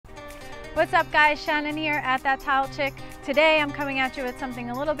What's up guys, Shannon here at That Tile Chick. Today I'm coming at you with something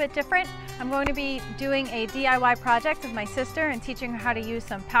a little bit different. I'm going to be doing a DIY project with my sister and teaching her how to use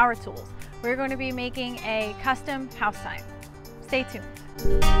some power tools. We're going to be making a custom house sign. Stay tuned.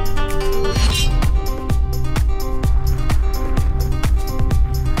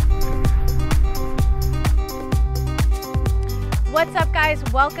 What's up guys,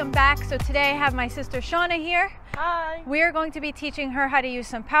 welcome back. So today I have my sister Shauna here. Hi. We are going to be teaching her how to use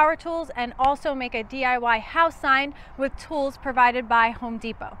some power tools and also make a DIY house sign with tools provided by Home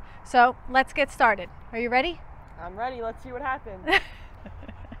Depot. So let's get started. Are you ready? I'm ready, let's see what happens.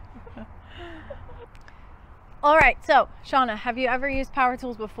 All right, so Shauna, have you ever used power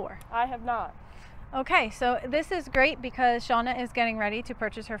tools before? I have not. Okay, so this is great because Shauna is getting ready to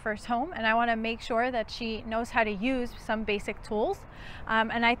purchase her first home and I want to make sure that she knows how to use some basic tools.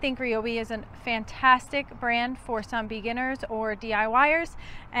 And I think Ryobi is a fantastic brand for some beginners or DIYers.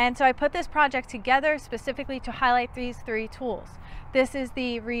 And so I put this project together specifically to highlight these three tools. This is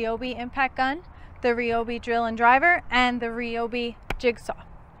the Ryobi impact gun, the Ryobi drill and driver, and the Ryobi jigsaw.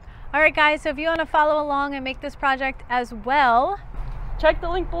 All right guys, so if you want to follow along and make this project as well, check the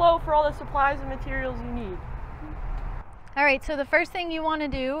link below for all the supplies and materials you need. All right, so the first thing you want to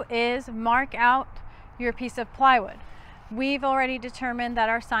do is mark out your piece of plywood. We've already determined that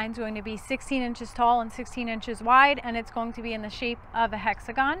our sign is going to be 16 inches tall and 16 inches wide, and it's going to be in the shape of a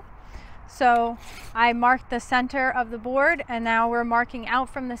hexagon. So I marked the center of the board, and now we're marking out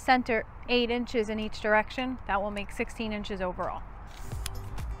from the center 8 inches in each direction. That will make 16 inches overall.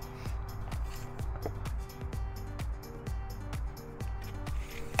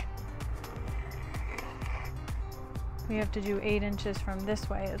 We have to do 8 inches from this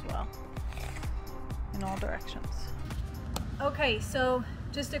way as well, in all directions. Okay, so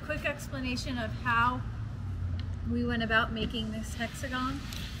just a quick explanation of how we went about making this hexagon.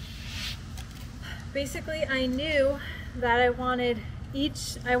 Basically, I knew that I wanted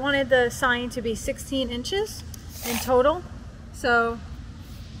the sign to be 16 inches in total. So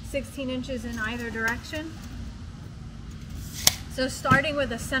 16 inches in either direction. So starting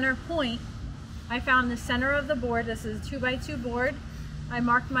with a center point, I found the center of the board. This is a 2x2 board. I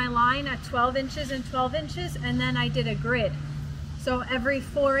marked my line at 12 inches and 12 inches, and then I did a grid. So every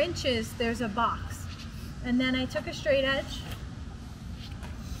 4 inches, there's a box. And then I took a straight edge.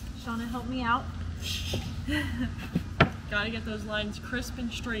 Shauna, help me out. Gotta get those lines crisp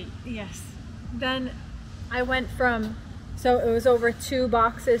and straight. Yes. Then I went from, so it was over two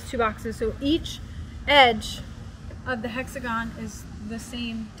boxes. So each edge of the hexagon is the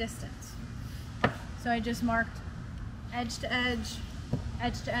same distance. So I just marked edge to edge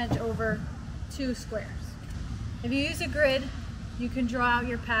over 2 squares. If you use a grid, you can draw out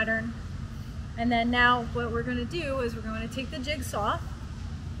your pattern. And then now what we're gonna do is we're gonna take the jigsaw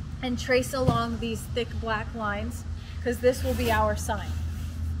and trace along these thick black lines, because this will be our sign.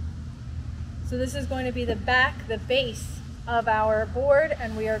 So this is going to be the back, the base of our board,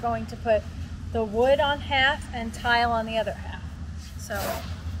 and we are going to put the wood on half and tile on the other half. So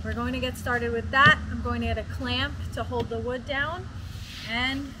we're going to get started with that. I'm going to get a clamp to hold the wood down,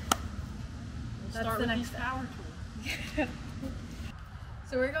 and we'll start with these power tools.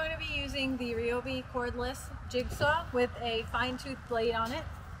 So we're going to be using the Ryobi cordless jigsaw with a fine-tooth blade on it.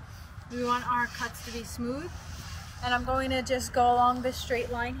 We want our cuts to be smooth, and I'm going to just go along this straight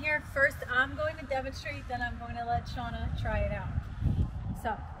line here. First, I'm going to demonstrate, then I'm going to let Shauna try it out. So,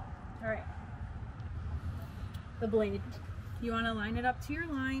 all right, the blade. You want to line it up to your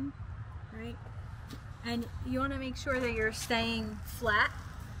line, right? And you want to make sure that you're staying flat.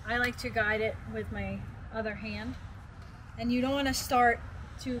 I like to guide it with my other hand. And you don't want to start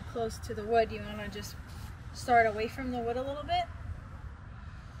too close to the wood. You want to just start away from the wood a little bit.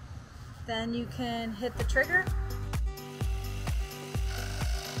 Then you can hit the trigger.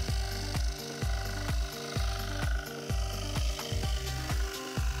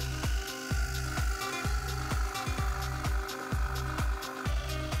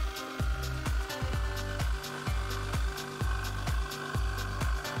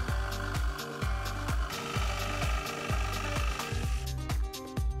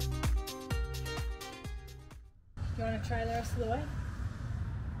 You want to try the rest of the way?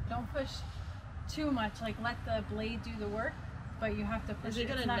 Don't push too much, like let the blade do the work, but you have to push it. Is it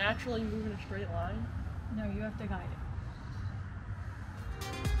going to naturally move in a straight line? No, you have to guide it.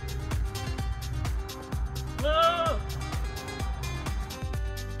 Whoa!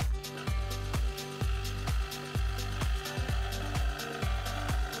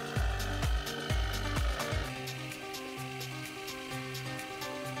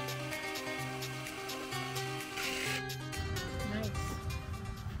 Nice.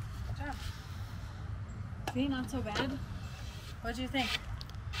 Good job. See, not so bad. What do you think?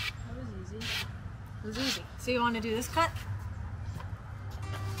 That was easy. It was easy. So you want to do this cut?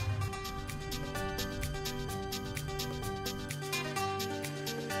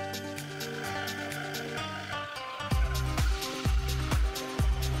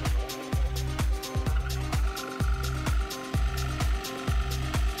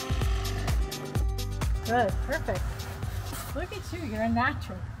 Good, perfect. Look at you, you're a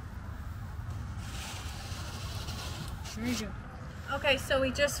natural. Very good. Okay, so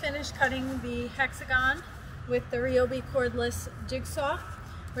we just finished cutting the hexagon with the Ryobi cordless jigsaw.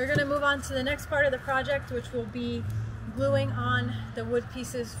 We're going to move on to the next part of the project, which will be gluing on the wood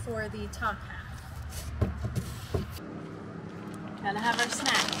pieces for the top half. Gotta have our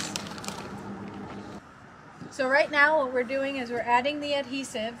snacks. So right now what we're doing is we're adding the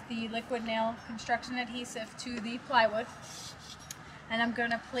adhesive, the liquid nail construction adhesive, to the plywood. And I'm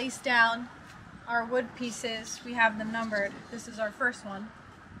going to place down our wood pieces. We have them numbered. This is our first one.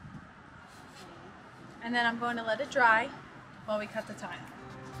 And then I'm going to let it dry while we cut the tile.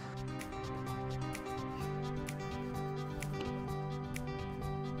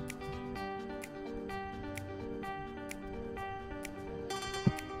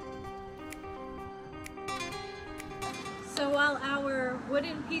 So while our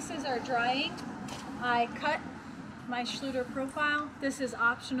wooden pieces are drying, I cut my Schluter profile. This is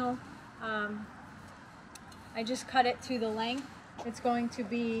optional. I just cut it to the length. It's going to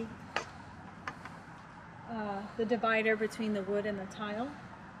be the divider between the wood and the tile.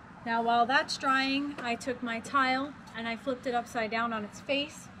 Now while that's drying, I took my tile and I flipped it upside down on its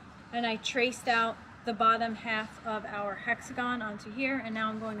face and I traced out the bottom half of our hexagon onto here, and now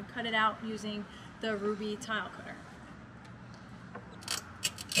I'm going to cut it out using the Ruby tile cutter.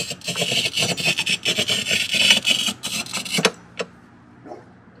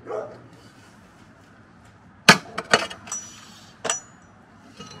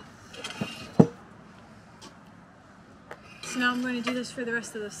 So now I'm going to do this for the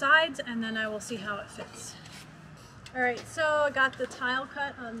rest of the sides, and then I will see how it fits. Alright, so I got the tile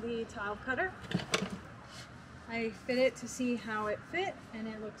cut on the tile cutter. I fit it to see how it fit, and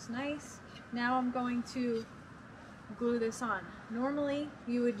it looks nice. Now I'm going to glue this on. Normally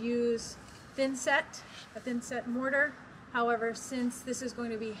you would use a thin set mortar. However, since this is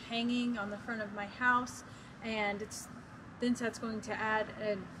going to be hanging on the front of my house and thin set's going to add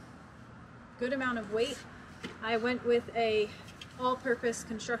a good amount of weight, I went with a all-purpose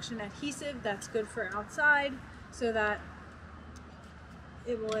construction adhesive that's good for outside so that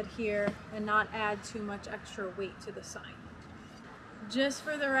it will adhere and not add too much extra weight to the sign. Just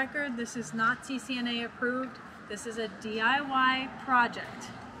for the record, this is not TCNA approved. This is a DIY project.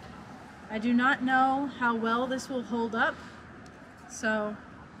 I do not know how well this will hold up, so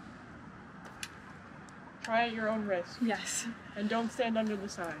try at your own risk. Yes. And don't stand under the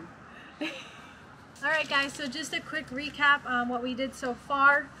sign. Alright guys, so just a quick recap on what we did so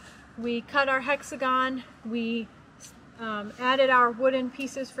far. We cut our hexagon, we added our wooden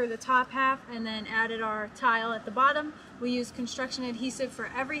pieces for the top half, and then added our tile at the bottom. We used construction adhesive for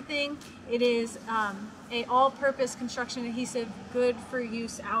everything. It is a all-purpose construction adhesive, good for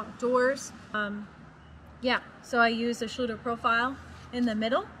use outdoors. Yeah, so I used a Schluter profile in the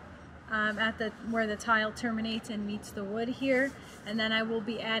middle where the tile terminates and meets the wood here, and then I will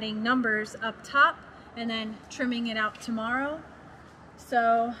be adding numbers up top and then trimming it out tomorrow.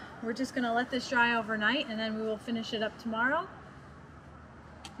 So we're just going to let this dry overnight and then we will finish it up tomorrow.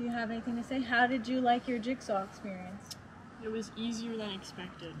 Do you have anything to say? How did you like your jigsaw experience? It was easier than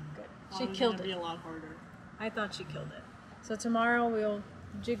expected. Good. She killed it. Be a lot harder. I thought she killed it. So tomorrow we'll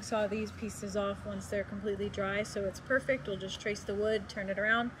jigsaw these pieces off once they're completely dry, so it's perfect. We'll just trace the wood, turn it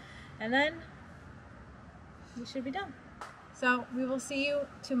around, and then we should be done. So we will see you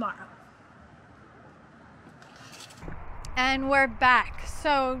tomorrow. And we're back.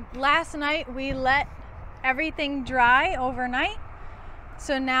 So last night we let everything dry overnight.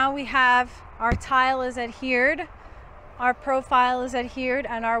 So now we have our tile is adhered, our profile is adhered,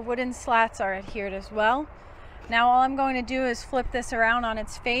 and our wooden slats are adhered as well. Now all I'm going to do is flip this around on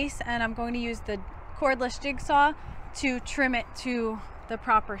its face, and I'm going to use the cordless jigsaw to trim it to the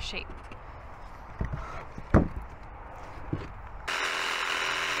proper shape.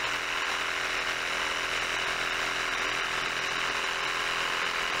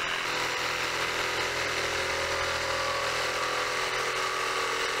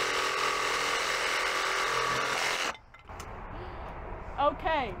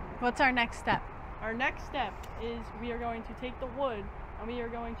 Okay. What's our next step? Our next step is we are going to take the wood and we are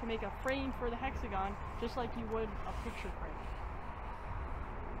going to make a frame for the hexagon just like you would a picture frame.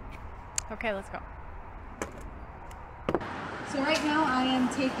 Okay, let's go. So right now I am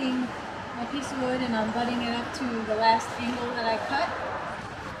taking my piece of wood and I'm butting it up to the last angle that I cut.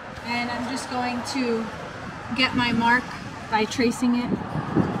 And I'm just going to get my mark by tracing it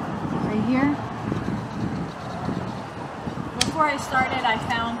right here. Before I started, I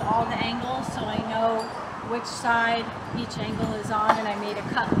found all the angles so I know which side each angle is on, and I made a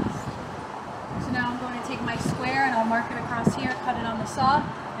cut list. So now I'm going to take my square and I'll mark it across here, cut it on the saw,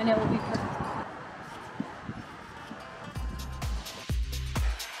 and it will be perfect.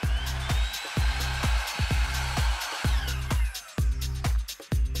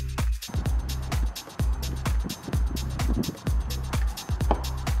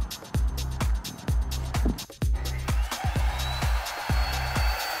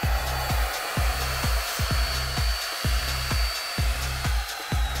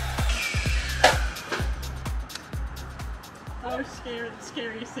 That was the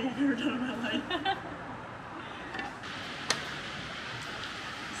scariest thing I've ever done in my life.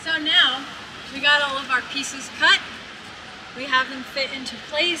 So now we got all of our pieces cut. We have them fit into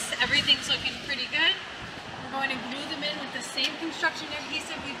place. Everything's looking pretty good. We're going to glue them in with the same construction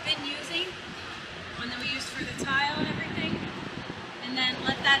adhesive we've been using, one that we used for the tile and everything. And then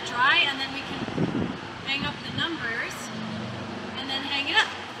let that dry, and then we can hang up the numbers and then hang it up.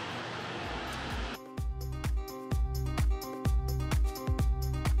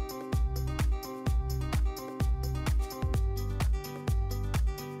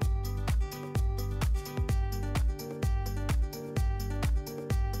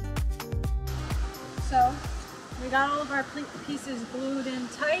 So we got all of our pieces glued in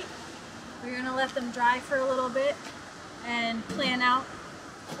tight. We're going to let them dry for a little bit and plan out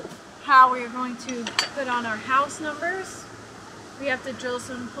how we're going to put on our house numbers. We have to drill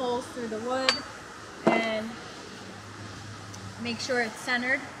some holes through the wood and make sure it's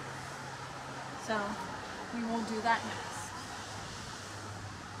centered. So we will do that next.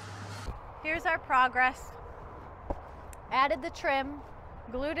 Here's our progress. Added the trim,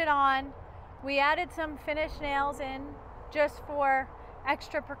 glued it on. We added some finished nails in just for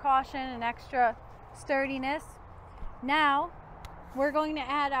extra precaution and extra sturdiness. Now we're going to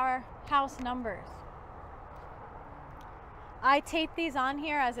add our house numbers. I taped these on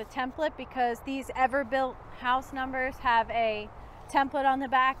here as a template because these ever-built house numbers have a template on the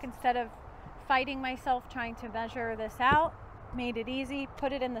back. Instead of fighting myself trying to measure this out, made it easy,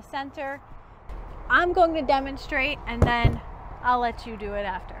 put it in the center. I'm going to demonstrate and then I'll let you do it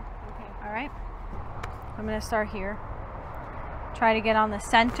after. All right, I'm going to start here. Try to get on the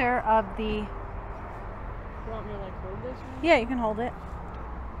center of the... You want me to like hold this? Right? Yeah, you can hold it.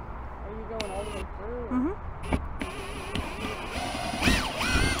 Are you going all the way through? Mm-hmm.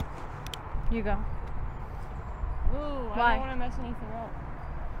 You go. Ooh, Why? I don't want to mess anything up.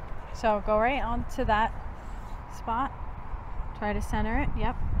 So go right onto that spot. Try to center it.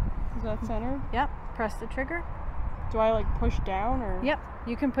 Yep. Is that centered? Yep. Press the trigger. Do I like push down or? Yep.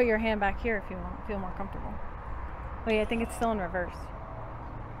 You can put your hand back here if you want, feel more comfortable. Wait, I think it's still in reverse.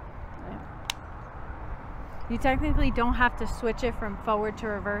 Yeah. You technically don't have to switch it from forward to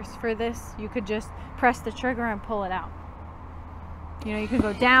reverse for this. You could just press the trigger and pull it out. You know, you can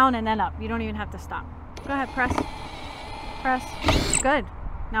go down and then up. You don't even have to stop. Go ahead, press. Press. Good.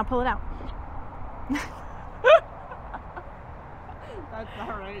 Now pull it out. That's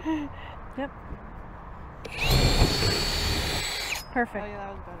not right. Yep. Perfect. Oh yeah,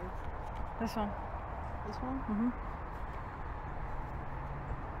 that was better. This one. This one? Mm-hmm.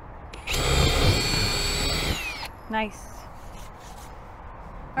 Nice.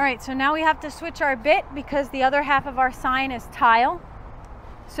 All right, so now we have to switch our bit because the other half of our sign is tile.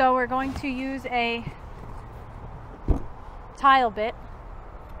 So we're going to use a tile bit.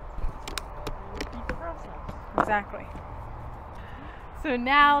 Repeat the process. Exactly. So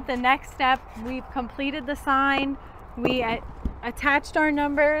now the next step, we've completed the sign. We attached our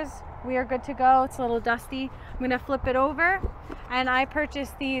numbers. We are good to go. It's a little dusty. I'm going to flip it over. And I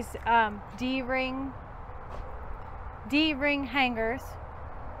purchased these D-ring hangers.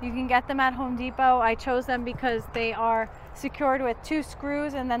 You can get them at Home Depot. I chose them because they are secured with 2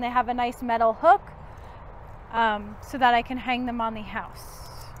 screws and then they have a nice metal hook so that I can hang them on the house.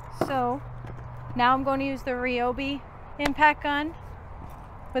 So now I'm going to use the Ryobi impact gun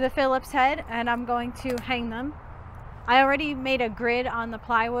with a Phillips head and I'm going to hang them. I already made a grid on the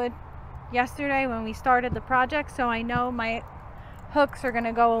plywood yesterday when we started the project, so I know my hooks are going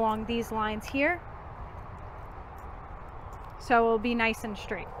to go along these lines here. So it'll be nice and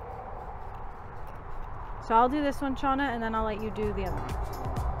straight. So I'll do this one, Shauna, and then I'll let you do the other one.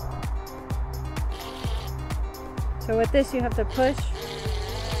 So with this, you have to push.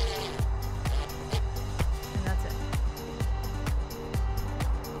 And that's it.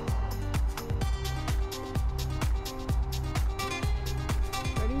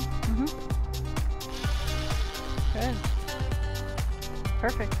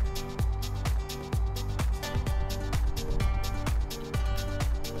 Perfect.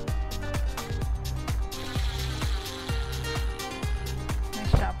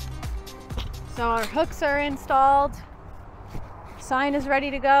 Nice job. So our hooks are installed. Sign is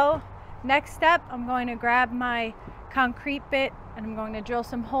ready to go. Next step, I'm going to grab my concrete bit and I'm going to drill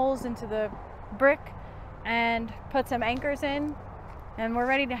some holes into the brick and put some anchors in, and we're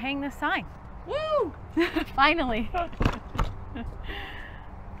ready to hang this sign. Woo! Finally.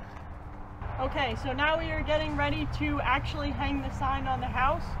 Okay, so now we are getting ready to actually hang the sign on the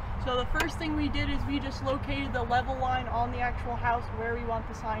house. So the first thing we did is we just located the level line on the actual house where we want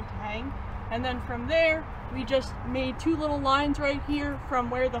the sign to hang. And then from there, we just made two little lines right here from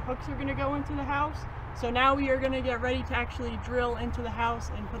where the hooks are gonna go into the house. So now we are gonna get ready to actually drill into the house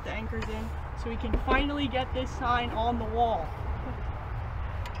and put the anchors in so we can finally get this sign on the wall.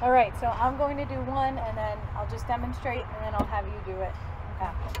 All right, so I'm going to do one and then I'll just demonstrate and then I'll have you do it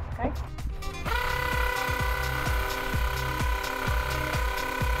after, okay?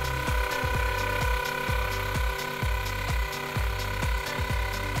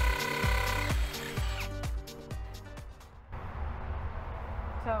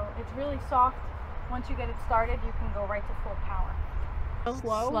 So it's really soft. Once you get it started, you can go right to full power.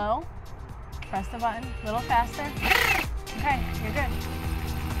 Slow. Slow. Press the button. A little faster. Okay, you're good.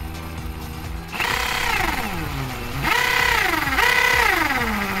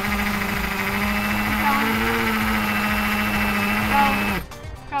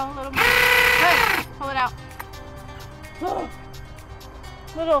 Go a little more. Good. Pull it out.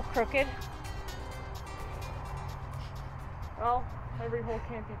 Little crooked. Well, every hole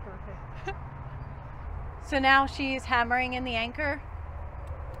can't be perfect. So now she's hammering in the anchor.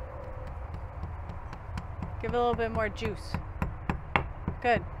 Give it a little bit more juice.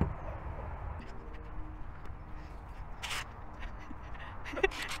 Good.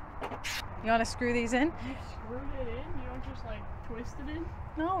 You want to screw these in? You screwed it in? You don't just like twist it in?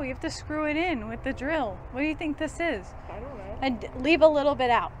 No, you have to screw it in with the drill. What do you think this is? I don't know. And leave a little bit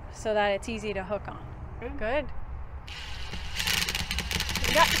out so that it's easy to hook on. Good. Good.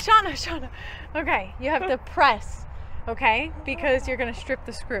 Yeah, Shauna. Okay, you have to press, okay? Because you're gonna strip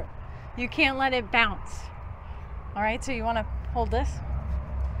the screw. You can't let it bounce. All right, so you wanna hold this.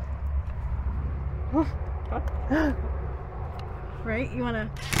 Right, you wanna...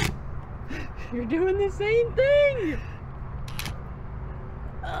 You're doing the same thing!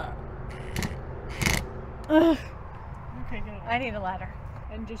 Okay, good. I need a ladder.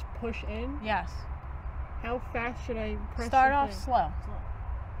 And just push in? Yes. How fast should I press Start the off thing? slow.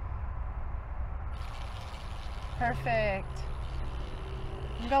 Perfect.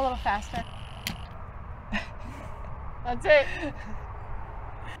 You go a little faster. That's it.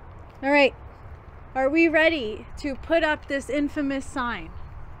 All right. Are we ready to put up this infamous sign?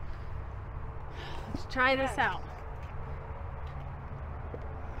 Let's try this out.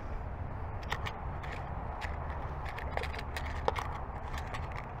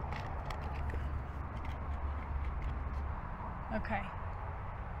 Okay.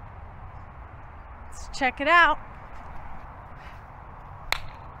 Let's check it out.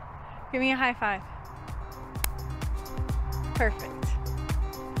 Give me a high five. Perfect.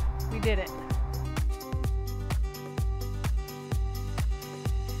 We did it.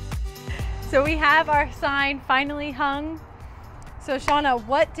 So we have our sign finally hung. So Shauna,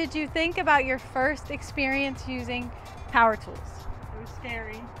 what did you think about your first experience using power tools? It was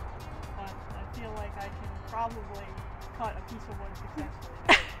scary, but I feel like I can probably cut a piece of wood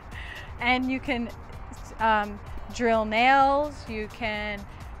successfully. And you can drill nails, you can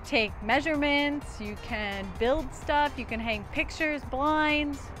take measurements, you can build stuff, you can hang pictures,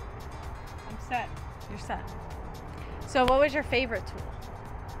 blinds. I'm set. You're set. So what was your favorite tool?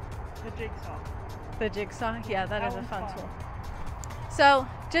 The jigsaw. The jigsaw? Yeah, that is a was fun fun. tool. So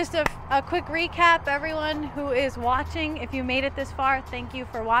just a quick recap, everyone who is watching. If you made it this far, thank you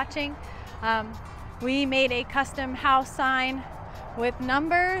for watching. We made a custom house sign with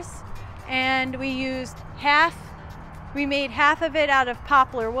numbers, and we used we made half of it out of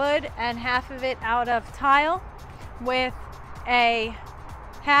poplar wood and half of it out of tile with a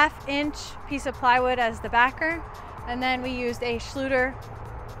 1/2 inch piece of plywood as the backer. And then we used a Schluter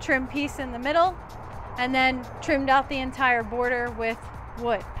trim piece in the middle and then trimmed out the entire border with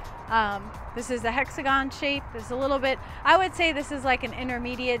wood. This is the hexagon shape. It's a little bit, I would say this is like an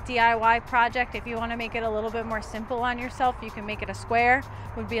intermediate DIY project. If you want to make it a little bit more simple on yourself, you can make it a square,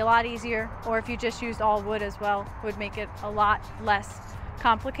 would be a lot easier. Or if you just used all wood as well, would make it a lot less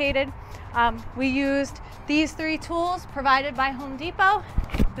complicated. We used these 3 tools provided by Home Depot.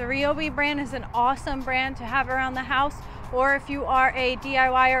 The Ryobi brand is an awesome brand to have around the house. or if you are a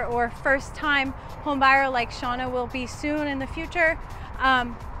DIYer or first time home buyer like Shauna will be soon in the future,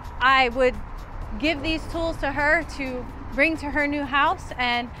 I would give these tools to her to bring to her new house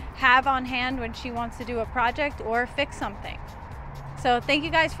and have on hand when she wants to do a project or fix something. So thank you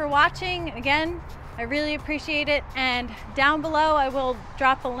guys for watching. Again, I really appreciate it. And down below, I will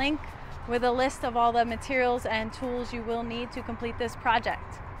drop a link with a list of all the materials and tools you will need to complete this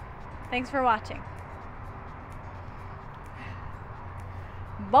project. Thanks for watching.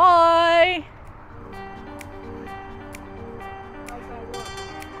 Bye.